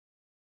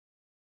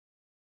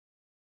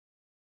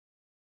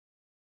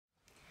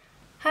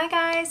Hi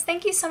guys,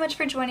 thank you so much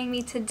for joining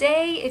me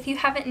today. If you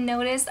haven't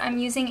noticed, I'm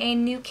using a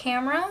new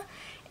camera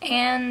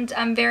and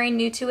I'm very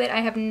new to it. I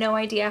have no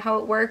idea how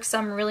it works, so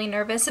I'm really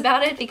nervous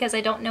about it because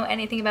I don't know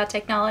anything about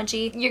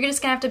technology. You're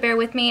just gonna have to bear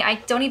with me. I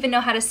don't even know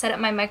how to set up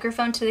my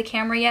microphone to the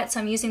camera yet, so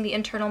I'm using the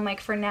internal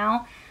mic for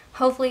now.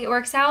 Hopefully it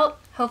works out.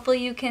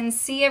 Hopefully you can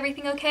see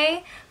everything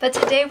okay. But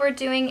today we're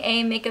doing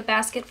a makeup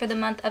basket for the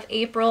month of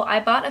April. I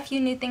bought a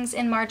few new things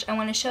in March I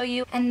want to show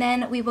you, and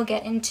then we will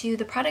get into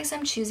the products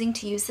I'm choosing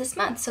to use this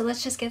month. So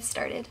let's just get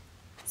started.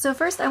 So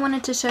first I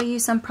wanted to show you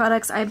some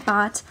products I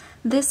bought.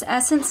 This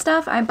Essence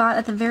stuff I bought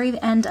at the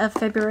very end of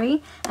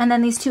February, and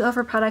then these two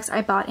other products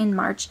I bought in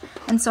March.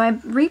 And so I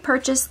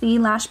repurchased the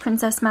Lash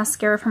Princess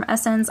mascara from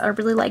Essence. I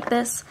really like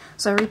this,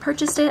 so I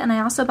repurchased it, and I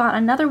also bought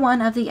another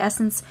one of the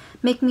Essence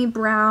Make Me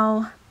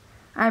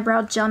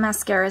Eyebrow Gel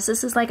Mascaras.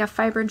 This is like a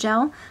fiber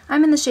gel.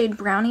 I'm in the shade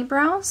Brownie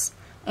Brows,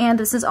 and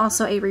this is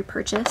also a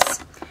repurchase.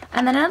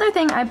 And then another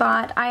thing I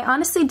bought, I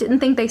honestly didn't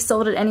think they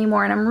sold it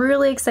anymore, and I'm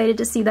really excited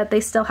to see that they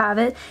still have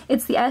it.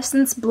 It's the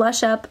Essence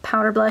Blush Up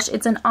Powder Blush.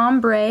 It's an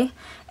ombre,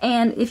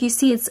 and if you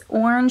see, it's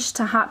orange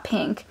to hot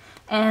pink.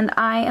 And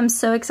I am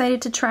so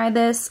excited to try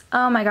this.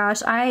 Oh my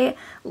gosh, I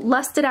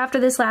lusted after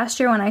this last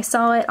year when I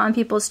saw it on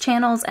people's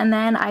channels, and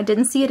then I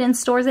didn't see it in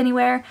stores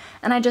anywhere,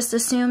 and I just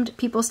assumed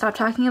people stopped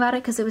talking about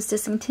it because it was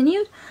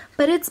discontinued.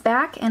 But it's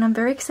back, and I'm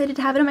very excited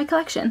to have it in my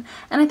collection.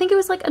 And I think it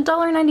was like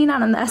 $1.99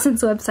 on the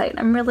Essence website.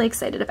 I'm really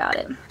excited about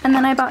it. And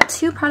then I bought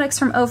two products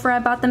from Ofra. I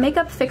bought the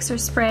Makeup Fixer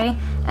Spray,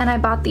 and I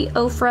bought the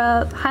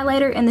Ofra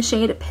highlighter in the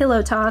shade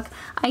Pillow Talk.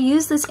 I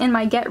use this in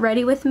my Get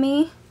Ready With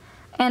Me,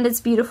 and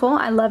it's beautiful.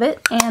 I love it.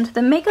 And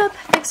the Makeup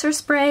Fixer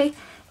Spray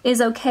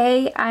is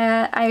okay.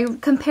 I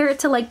compare it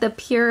to like the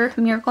Pure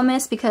Miracle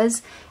Mist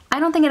because I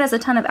don't think it has a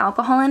ton of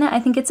alcohol in it. I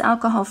think it's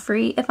alcohol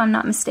free if I'm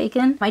not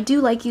mistaken. I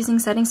do like using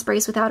setting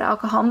sprays without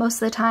alcohol most of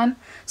the time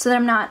so that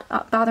I'm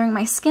not bothering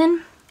my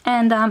skin.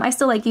 And I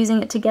still like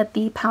using it to get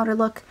the powder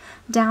look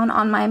down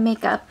on my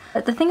makeup.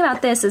 But the thing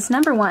about this is,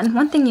 number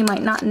one thing you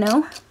might not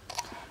know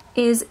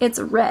is it's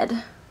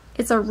red.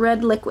 It's a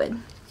red liquid,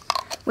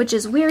 which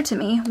is weird to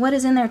me. What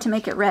is in there to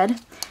make it red?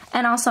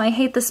 And also I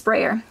hate the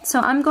sprayer. So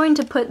I'm going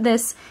to put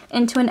this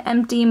into an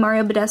empty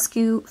Mario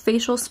Badescu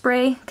facial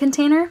spray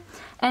container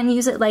and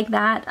use it like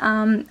that.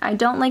 I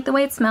don't like the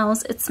way it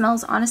smells. It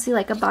smells honestly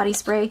like a body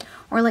spray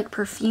or like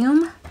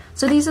perfume.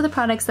 So these are the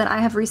products that I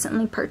have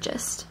recently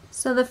purchased.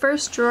 So the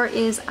first drawer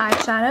is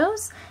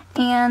eyeshadows,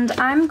 and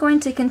I'm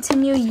going to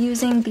continue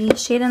using the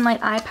Shade and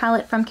Light eye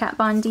palette from Kat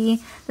Von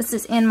D. This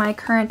is in my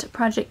current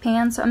project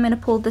pan, so I'm going to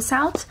pull this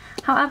out.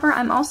 However,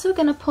 I'm also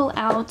going to pull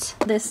out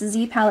this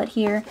Z palette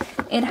here.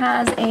 It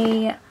has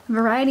a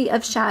variety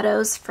of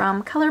shadows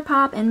from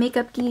ColourPop and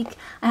Makeup Geek.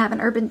 I have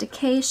an Urban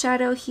Decay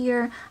shadow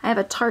here. I have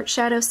a Tarte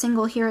shadow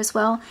single here as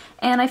well.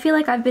 And I feel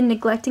like I've been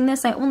neglecting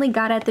this. I only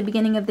got it at the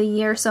beginning of the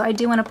year, so I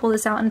do want to pull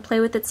this out and play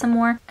with it some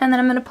more. And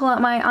then I'm going to pull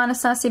out my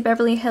Anastasia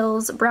Beverly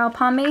Hills Brow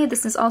Pomade.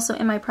 This is also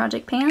in my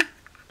project pan.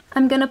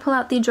 I'm going to pull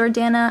out the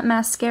Jordana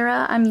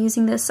mascara. I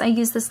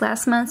used this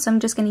last month, so I'm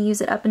just going to use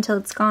it up until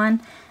it's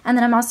gone. And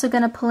then I'm also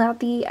going to pull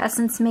out the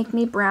Essence Make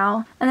Me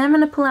Brow. And then I'm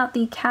going to pull out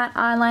the Cat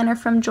eyeliner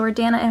from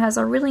Jordana. It has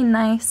a really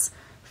nice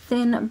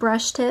thin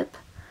brush tip,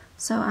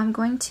 so I'm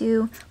going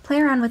to play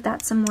around with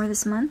that some more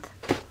this month.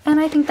 And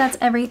I think that's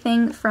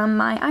everything from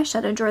my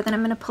eyeshadow drawer that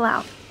I'm going to pull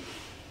out.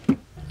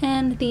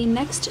 And the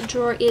next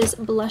drawer is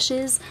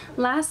blushes.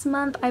 Last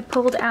month I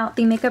pulled out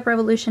the Makeup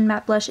Revolution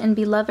Matte Blush in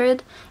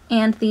Beloved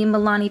and the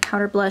Milani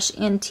Powder Blush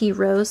in Tea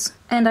Rose.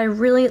 And I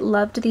really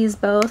loved these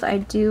both. I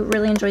do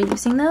really enjoy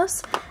using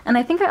those. And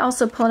I think I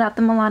also pulled out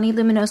the Milani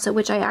Luminosa,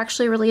 which I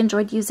actually really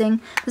enjoyed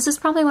using. This is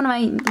probably one of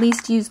my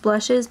least used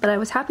blushes, but I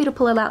was happy to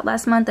pull it out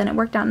last month and it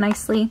worked out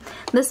nicely.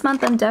 This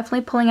month I'm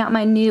definitely pulling out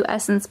my new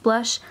Essence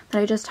blush that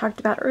I just talked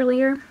about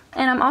earlier.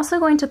 And I'm also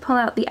going to pull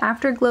out the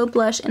Afterglow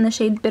blush in the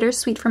shade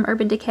Bittersweet from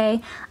Urban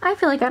Decay. I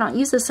feel like I don't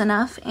use this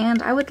enough,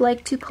 and I would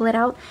like to pull it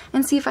out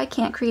and see if I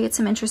can't create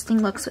some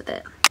interesting looks with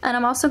it. And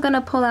I'm also going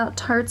to pull out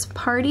Tarte's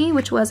Party,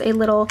 which was a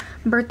little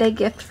birthday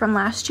gift from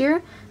last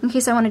year. In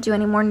case I want to do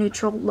any more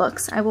neutral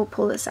looks, I will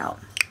pull this out.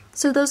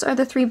 So those are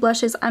the three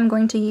blushes I'm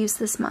going to use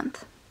this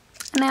month.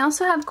 And I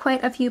also have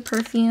quite a few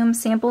perfume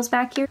samples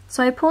back here.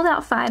 So I pulled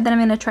out 5 that I'm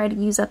going to try to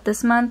use up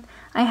this month.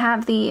 I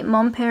have the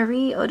Mon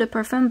Paris Eau de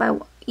Parfum by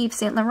Yves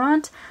Saint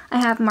Laurent. I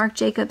have Marc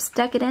Jacobs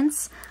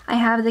Decadence. I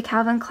have the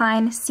Calvin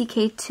Klein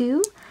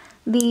CK2,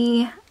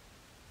 the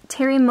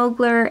Terry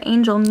Mugler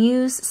Angel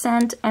Muse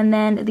scent, and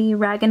then the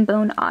Rag &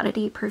 Bone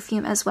Oddity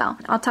perfume as well.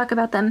 I'll talk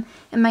about them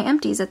in my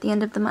empties at the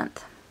end of the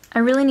month. I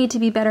really need to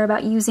be better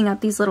about using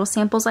up these little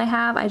samples I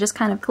have. I just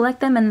kind of collect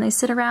them and they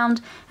sit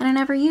around and I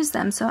never use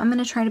them, so I'm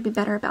going to try to be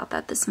better about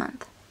that this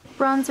month.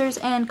 Bronzers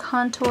and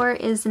contour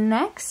is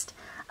next.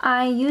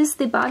 I used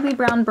the Bobbi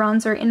Brown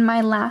bronzer in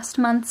my last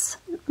month's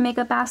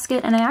makeup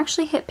basket, and I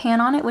actually hit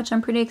pan on it, which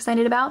I'm pretty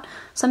excited about.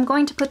 So I'm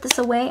going to put this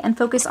away and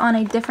focus on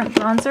a different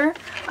bronzer.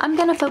 I'm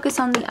going to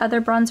focus on the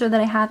other bronzer that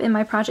I have in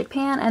my project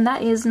pan, and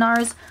that is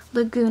NARS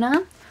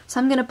Laguna. So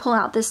I'm going to pull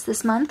out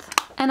this month.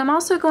 And I'm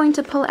also going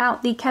to pull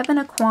out the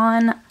Kevyn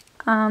Aucoin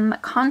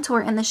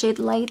contour in the shade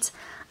Light.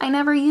 I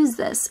never use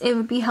this. It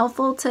would be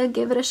helpful to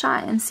give it a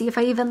shot and see if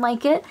I even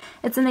like it.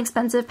 It's an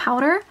expensive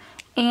powder,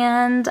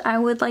 and I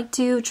would like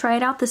to try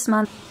it out this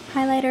month.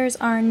 Highlighters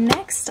are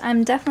next.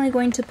 I'm definitely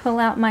going to pull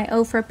out my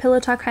Ofra Pillow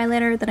Talk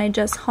highlighter that I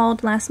just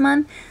hauled last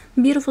month.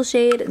 Beautiful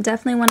shade.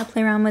 Definitely want to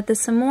play around with this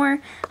some more.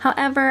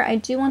 However, I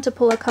do want to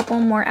pull a couple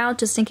more out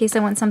just in case I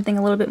want something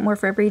a little bit more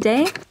for every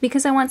day.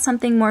 Because I want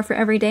something more for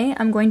every day,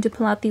 I'm going to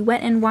pull out the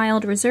Wet n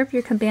Wild Reserve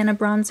Your Cabana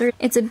bronzer.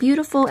 It's a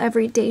beautiful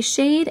everyday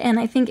shade, and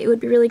I think it would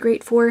be really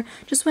great for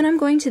just when I'm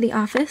going to the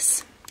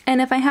office.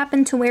 And if I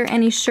happen to wear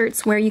any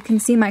shirts where you can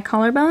see my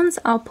collarbones,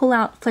 I'll pull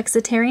out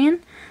Flexitarian.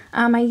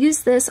 I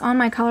used this on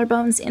my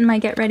collarbones in my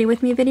Get Ready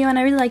With Me video, and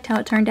I really liked how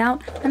it turned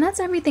out. And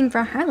that's everything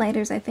for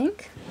highlighters, I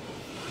think.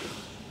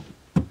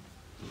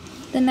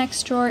 The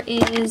next drawer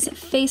is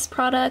face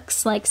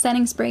products like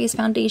setting sprays,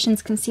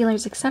 foundations,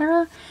 concealers,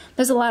 etc.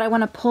 There's a lot I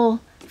want to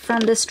pull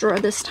from this drawer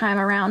this time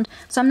around.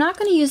 So I'm not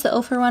going to use the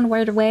Ofra one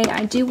right away.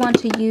 I do want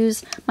to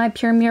use my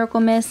Pure Miracle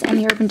Mist and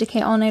the Urban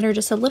Decay All Nighter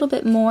just a little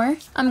bit more.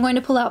 I'm going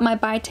to pull out my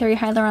By Terry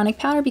Hyaluronic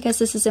Powder because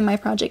this is in my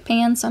project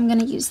pan, so I'm going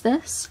to use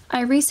this.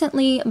 I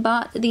recently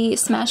bought the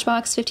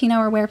Smashbox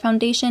 15-Hour Wear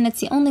Foundation.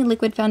 It's the only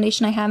liquid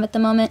foundation I have at the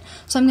moment,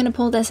 so I'm going to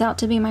pull this out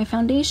to be my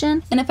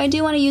foundation. And if I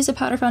do want to use a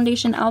powder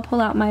foundation, I'll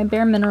pull out my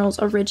Bare Minerals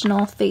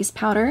Original Face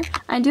Powder.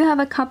 I do have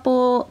a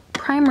couple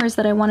primers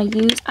that I want to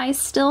use. I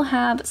still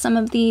have some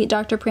of the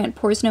Dr. Brandt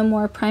Pores No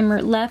More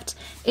primer left.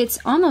 It's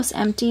almost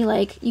empty,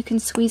 like you can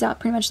squeeze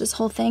out pretty much this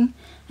whole thing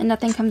and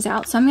nothing comes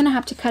out, so I'm gonna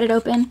have to cut it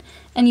open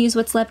and use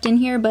what's left in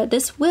here, but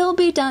this will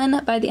be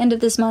done by the end of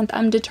this month.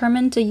 I'm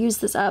determined to use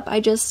this up.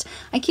 I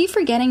keep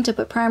forgetting to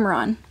put primer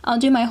on. I'll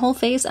do my whole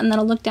face and then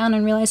I'll look down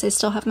and realize I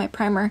still have my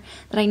primer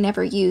that I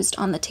never used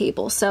on the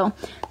table, so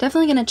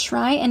definitely gonna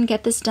try and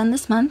get this done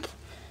this month.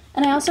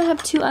 And I also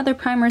have two other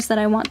primers that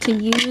I want to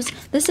use.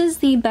 This is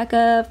the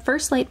Becca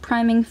First Light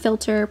Priming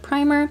Filter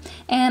Primer,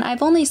 and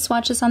I've only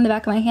swatched this on the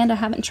back of my hand. I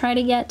haven't tried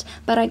it yet,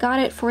 but I got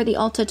it for the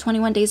Ulta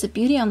 21 Days of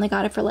Beauty. I only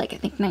got it for like, I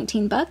think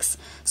 19 bucks,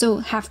 so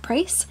half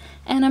price,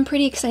 and I'm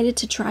pretty excited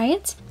to try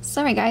it.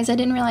 Sorry guys, I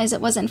didn't realize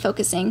it wasn't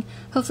focusing.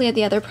 Hopefully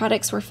the other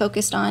products were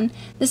focused on.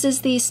 This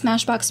is the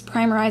Smashbox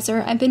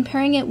Primerizer. I've been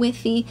pairing it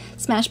with the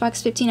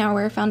Smashbox 15-Hour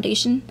Wear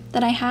Foundation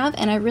that I have,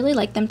 and I really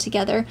like them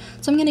together,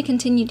 so I'm going to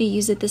continue to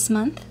use it this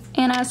month.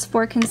 And as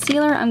for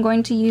concealer, I'm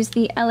going to use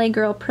the LA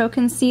Girl Pro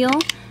Conceal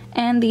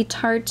and the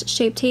Tarte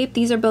Shape Tape.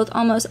 These are both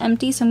almost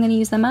empty, so I'm going to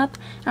use them up.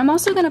 I'm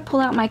also going to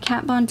pull out my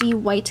Kat Von D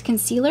White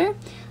Concealer,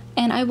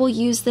 and I will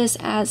use this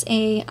as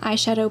a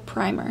eyeshadow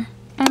primer.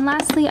 And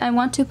lastly, I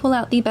want to pull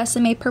out the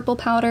Besame Purple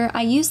Powder.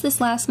 I used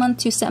this last month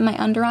to set my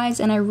under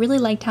eyes, and I really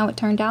liked how it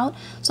turned out,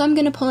 so I'm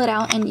going to pull it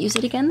out and use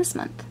it again this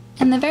month.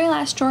 And the very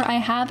last drawer I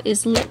have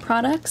is lip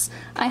products.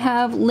 I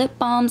have lip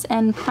balms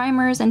and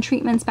primers and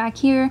treatments back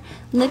here,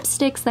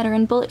 lipsticks that are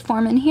in bullet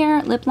form in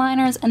here, lip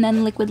liners, and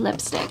then liquid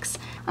lipsticks.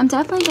 I'm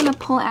definitely going to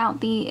pull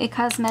out the It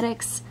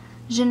Cosmetics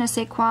Je ne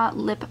sais quoi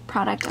lip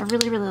product. I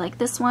really like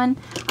this one.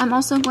 I'm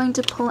also going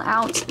to pull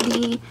out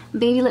the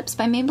Baby Lips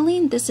by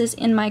Maybelline. This is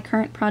in my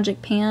current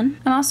project pan.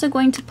 I'm also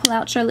going to pull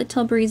out Charlotte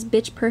Tilbury's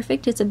Bitch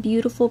Perfect. It's a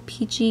beautiful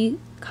peachy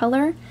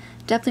color.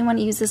 Definitely want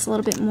to use this a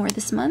little bit more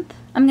this month.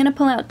 I'm going to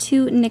pull out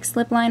two NYX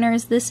lip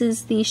liners. This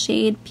is the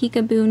shade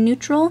Peekaboo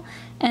Neutral,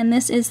 and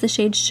this is the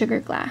shade Sugar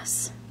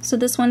Glass. So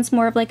this one's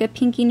more of like a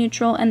pinky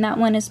neutral, and that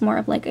one is more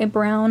of like a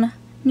brown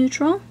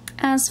neutral.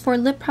 As for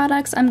lip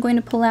products, I'm going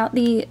to pull out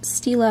the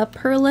Stila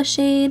Perla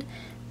shade,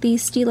 the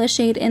Stila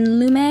shade in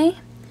Lume,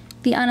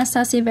 the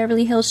Anastasia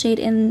Beverly Hills shade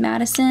in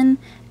Madison,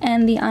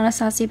 and the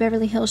Anastasia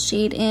Beverly Hills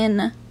shade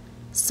in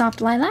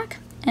Soft Lilac,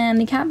 and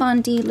the Kat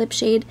Von D lip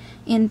shade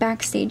in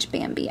Backstage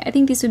Bambi. I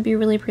think these would be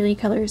really pretty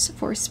colors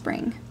for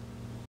spring.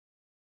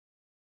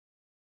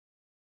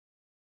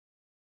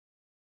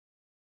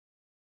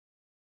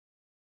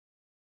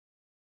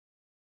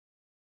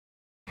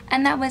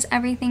 And that was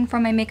everything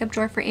for my makeup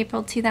drawer for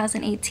April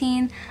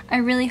 2018. I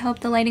really hope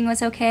the lighting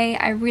was okay.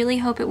 I really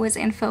hope it was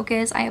in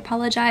focus. I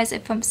apologize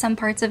if some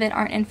parts of it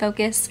aren't in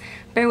focus.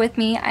 Bear with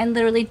me. I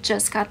literally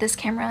just got this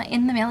camera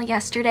in the mail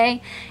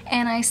yesterday,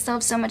 and I still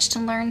have so much to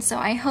learn, so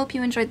I hope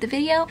you enjoyed the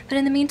video. But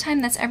in the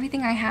meantime, that's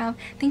everything I have.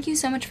 Thank you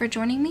so much for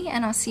joining me,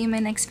 and I'll see you in my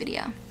next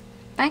video.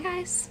 Bye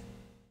guys!